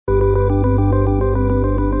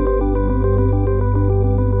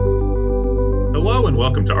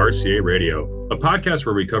welcome to RCA Radio, a podcast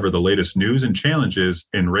where we cover the latest news and challenges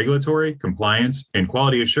in regulatory, compliance, and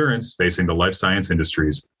quality assurance facing the life science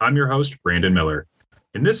industries. I'm your host, Brandon Miller.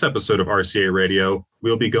 In this episode of RCA Radio,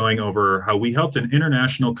 we'll be going over how we helped an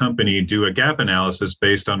international company do a gap analysis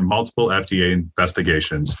based on multiple FDA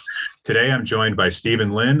investigations. Today, I'm joined by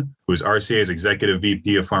Stephen Lin, who's RCA's Executive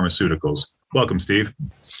VP of Pharmaceuticals. Welcome, Steve.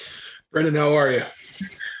 Brendan, how are you?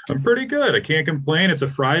 I'm pretty good. I can't complain. It's a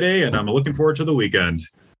Friday, and I'm looking forward to the weekend.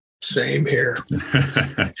 Same here.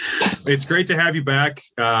 It's great to have you back.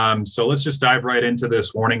 So let's just dive right into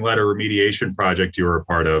this warning letter remediation project you were a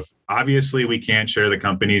part of. Obviously, we can't share the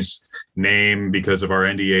company's name because of our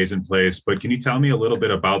NDAs in place, but can you tell me a little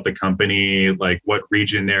bit about the company, like what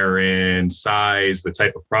region they're in, size, the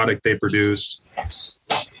type of product they produce?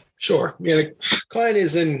 Sure. Yeah, the client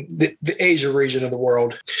is in the Asia region of the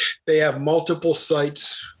world. They have multiple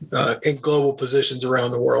sites and global positions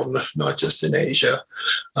around the world, not just in Asia.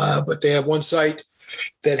 But they have one site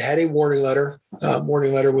that had a warning letter.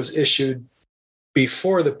 Warning letter was issued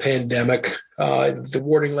before the pandemic. The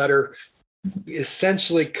warning letter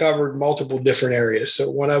essentially covered multiple different areas.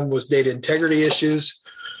 So one of them was data integrity issues.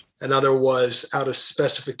 Another was out of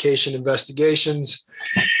specification investigations.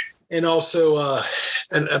 And also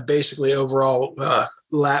basically overall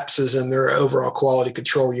lapses in their overall quality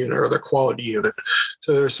control unit or their quality unit.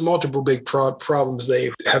 So there's multiple big problems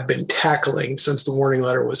they have been tackling since the warning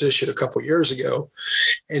letter was issued a couple of years ago.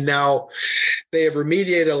 And now they have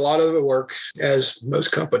remediated a lot of the work, as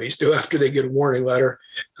most companies do after they get a warning letter.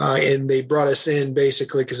 And they brought us in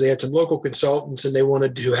basically because they had some local consultants and they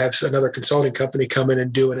wanted to have another consulting company come in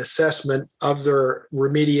and do an assessment of their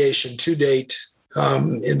remediation to date.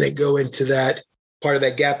 And they go into that part of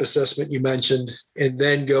that gap assessment you mentioned, and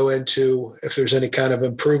then go into if there's any kind of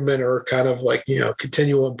improvement or kind of like,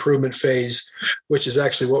 continual improvement phase, which is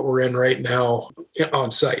actually what we're in right now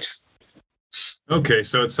on site. Okay,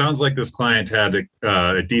 so it sounds like this client had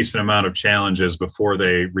a decent amount of challenges before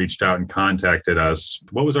they reached out and contacted us.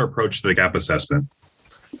 What was our approach to the gap assessment?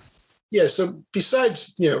 Yeah, so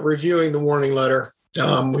besides reviewing the warning letter,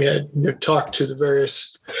 we had talked to the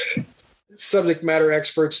various subject matter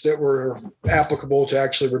experts that were applicable to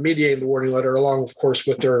actually remediating the warning letter, along, of course,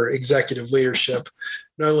 with their executive leadership,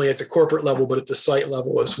 not only at the corporate level, but at the site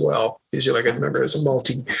level as well. Because like I remember, it's a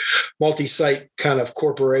multi-site kind of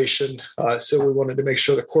corporation. So we wanted to make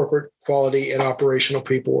sure the corporate quality and operational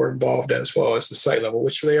people were involved as well as the site level,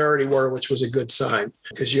 which they already were, which was a good sign,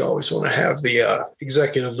 because you always want to have the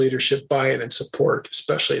executive leadership buy-in and support,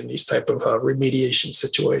 especially in these type of remediation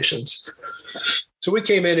situations. So we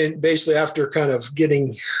came in and basically after kind of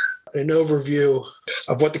getting an overview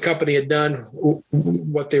of what the company had done,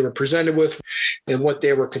 what they were presented with, and what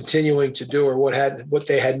they were continuing to do or what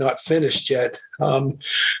they had not finished yet,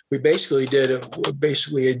 we basically did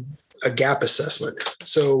a gap assessment.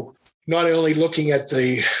 So not only looking at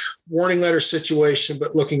the warning letter situation,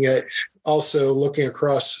 but looking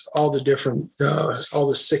across all the different, all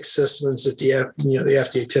the 6 systems that the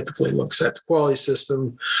FDA typically looks at: the quality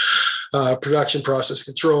system, production process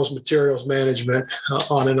controls, materials management,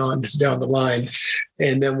 on and on down the line.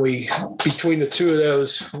 And then between the two of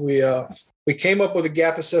those, we came up with a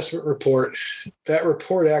gap assessment report. That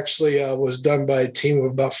report actually was done by a team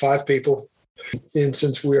of about 5 people. And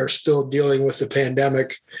since we are still dealing with the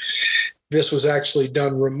pandemic, this was actually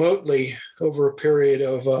done remotely over a period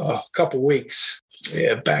of a couple weeks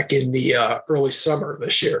back in the early summer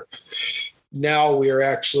this year. Now we are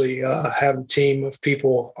actually having a team of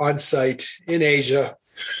people on site in Asia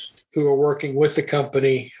who are working with the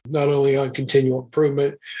company, not only on continual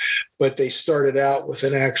improvement, but they started out with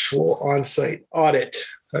an actual on-site audit,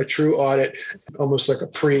 a true audit, almost like a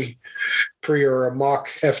pre or a mock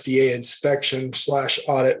FDA inspection /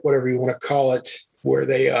 audit, whatever you want to call it, where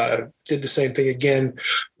they did the same thing again,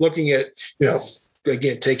 looking at,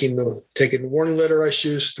 again, taking the warning letter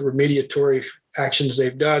issues, the remediatory actions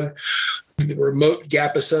they've done, the remote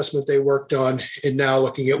gap assessment they worked on, and now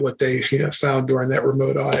looking at what they found during that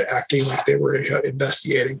remote audit, acting like they were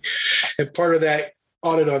investigating. And part of that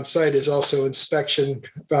audit on site is also inspection,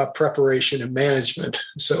 preparation, and management.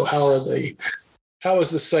 So how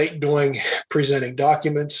is the site doing presenting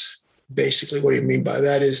documents? Basically, what do you mean by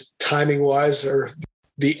that is timing-wise, or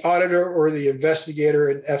the auditor or the investigator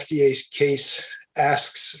in FDA's case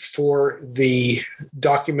asks for the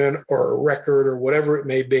document or record or whatever it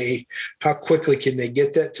may be, how quickly can they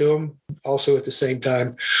get that to them? Also, at the same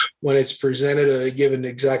time, when it's presented, are they given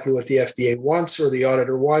exactly what the FDA wants or the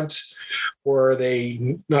auditor wants, or are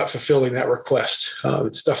they not fulfilling that request?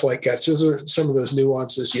 Stuff like that. So those are some of those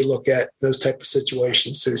nuances you look at, those type of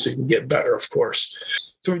situations too, so you can get better, of course.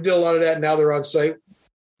 So we did a lot of that. Now they're on site.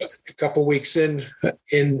 a couple weeks in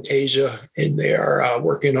Asia, and they are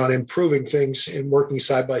working on improving things and working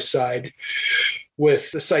side by side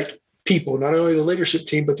with the site people, not only the leadership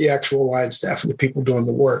team, but the actual line staff and the people doing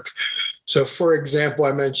the work. So, for example,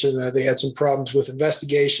 I mentioned that they had some problems with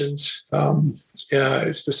investigations,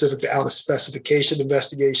 specific to out of specification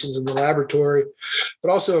investigations in the laboratory,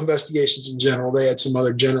 but also investigations in general. They had some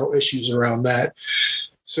other general issues around that.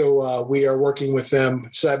 So we are working with them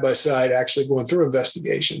side by side, actually going through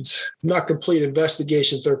investigations. Not complete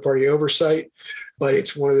investigation, third-party oversight, but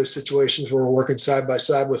it's one of those situations where we're working side by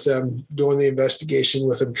side with them, doing the investigation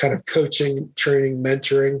with them, kind of coaching, training,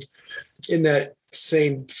 mentoring. In that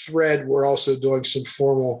same thread, we're also doing some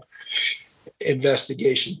formal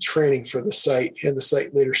investigation training for the site and the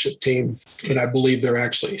site leadership team. And I believe they're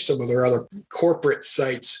actually some of their other corporate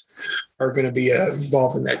sites are going to be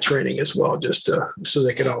involved in that training as well, just so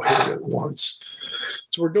they can all hit it at once.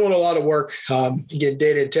 So we're doing a lot of work. Again,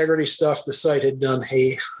 data integrity stuff. The site had done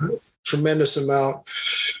a tremendous amount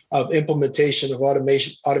of implementation of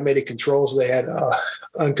automated controls. They had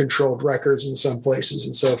uncontrolled records in some places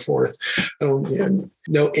and so forth.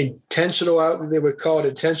 No intentional they would call it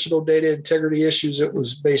intentional data integrity issues. It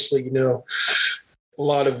was basically, a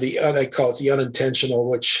lot of I call it the unintentional,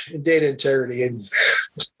 which in data integrity, and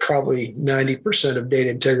probably 90% of data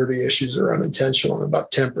integrity issues are unintentional, and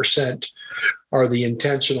about 10% are the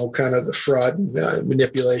intentional, kind of the fraud and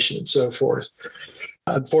manipulation and so forth.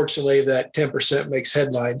 Unfortunately, that 10% makes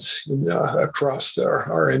headlines across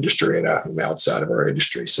our industry and outside of our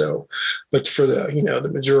industry. So, but for the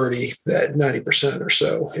majority, that 90% or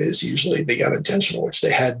so is usually the unintentional, which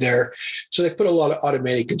they had there. So they put a lot of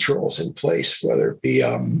automated controls in place, whether it be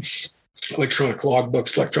electronic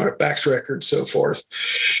logbooks, electronic batch records, so forth.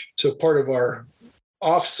 So part of our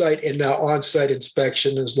off-site and now on-site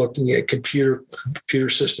inspection is looking at computer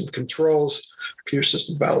system controls, computer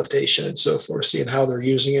system validation, and so forth, seeing how they're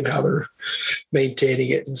using it, how they're maintaining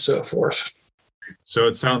it, and so forth. So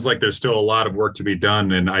it sounds like there's still a lot of work to be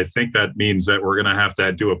done. And I think that means that we're going to have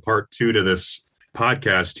to do a part 2 to this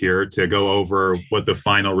podcast here to go over what the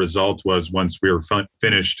final result was once we were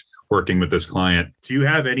finished working with this client. Do you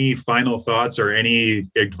have any final thoughts or any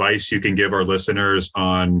advice you can give our listeners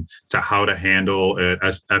on to how to handle an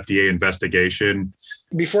FDA investigation?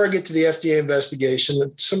 Before I get to the FDA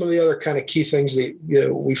investigation, some of the other kind of key things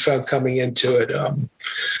that we found coming into it.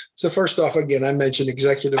 So first off, again, I mentioned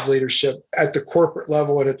executive leadership at the corporate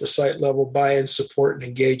level and at the site level, buy-in, support, and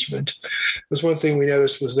engagement. It was one thing we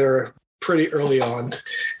noticed was there pretty early on.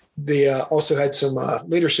 They also had some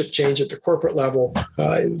leadership change at the corporate level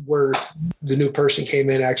where the new person came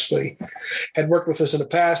in, actually had worked with us in the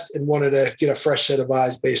past and wanted to get a fresh set of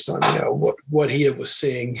eyes based on what he was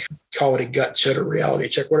seeing. Call it a gut check or reality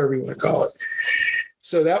check, whatever you want to call it.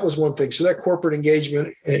 So that was one thing. So that corporate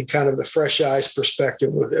engagement and kind of the fresh eyes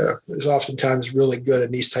perspective is oftentimes really good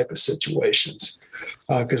in these type of situations.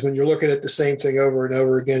 Because when you're looking at the same thing over and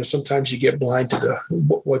over again, sometimes you get blind to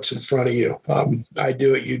what's in front of you. I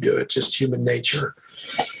do it, you do it. It's just human nature.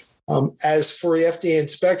 As for the FDA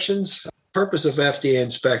inspections, purpose of FDA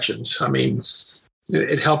inspections,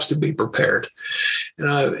 it helps to be prepared.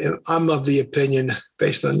 And I'm of the opinion,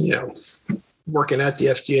 based on, working at the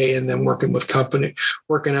FDA and then working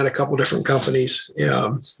at a couple different companies,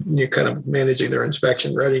 you're kind of managing their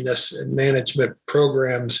inspection readiness and management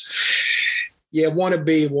programs. You want to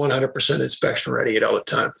be 100% inspection ready at all the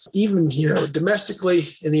time. Even,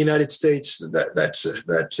 domestically in the United States,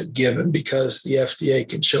 that's a given because the FDA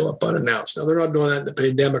can show up unannounced. Now, they're not doing that in the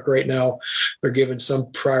pandemic right now. They're giving some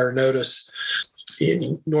prior notice.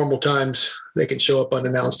 In normal times, they can show up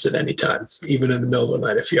unannounced at any time, even in the middle of the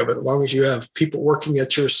night. As long as you have people working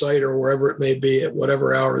at your site or wherever it may be, at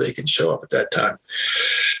whatever hour, they can show up at that time.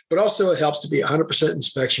 But also it helps to be 100%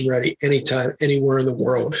 inspection ready anytime, anywhere in the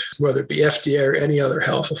world, whether it be FDA or any other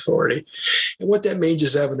health authority. And what that means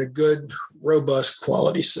is having a good, robust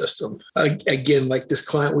quality system. Again, like this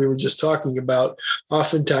client we were just talking about,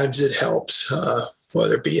 oftentimes it helps,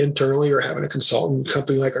 whether it be internally or having a consultant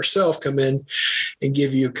company like ourselves come in and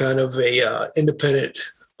give you kind of a independent,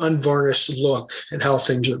 unvarnished look at how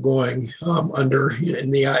things are going in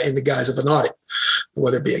the guise of an audit,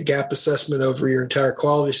 whether it be a gap assessment over your entire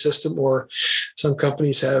quality system, or some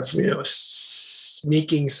companies have a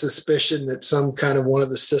sneaking suspicion that some kind of one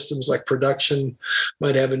of the systems like production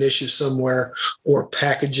might have an issue somewhere, or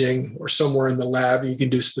packaging, or somewhere in the lab. You can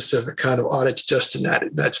do specific kind of audits just in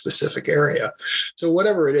that specific area. So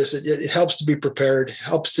whatever it is, it helps to be prepared,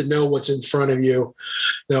 helps to know what's in front of you.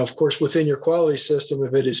 Now, of course, within your quality system,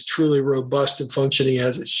 if it is truly robust and functioning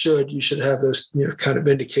as it should, you should have those kind of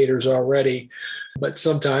indicators already But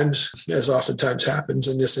sometimes, as oftentimes happens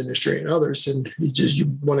in this industry and others, and you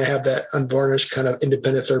want to have that unvarnished kind of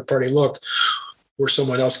independent third party look where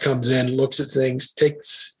someone else comes in, looks at things,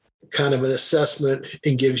 takes kind of an assessment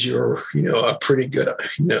and gives you a pretty good,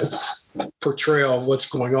 portrayal of what's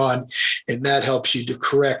going on. And that helps you to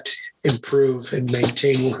correct, improve, and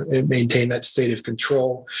maintain that state of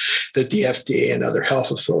control that the FDA and other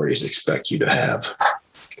health authorities expect you to have.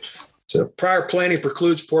 So prior planning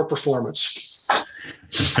precludes poor performance.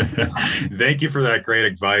 Thank you for that great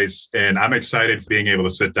advice. And I'm excited being able to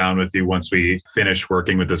sit down with you once we finish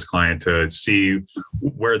working with this client to see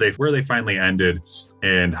where they finally ended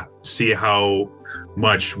and see how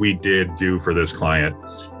much we did do for this client.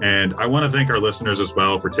 And I want to thank our listeners as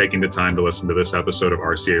well for taking the time to listen to this episode of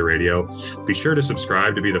RCA Radio. Be sure to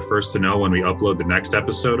subscribe to be the first to know when we upload the next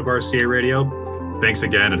episode of RCA Radio. Thanks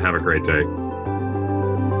again and have a great day.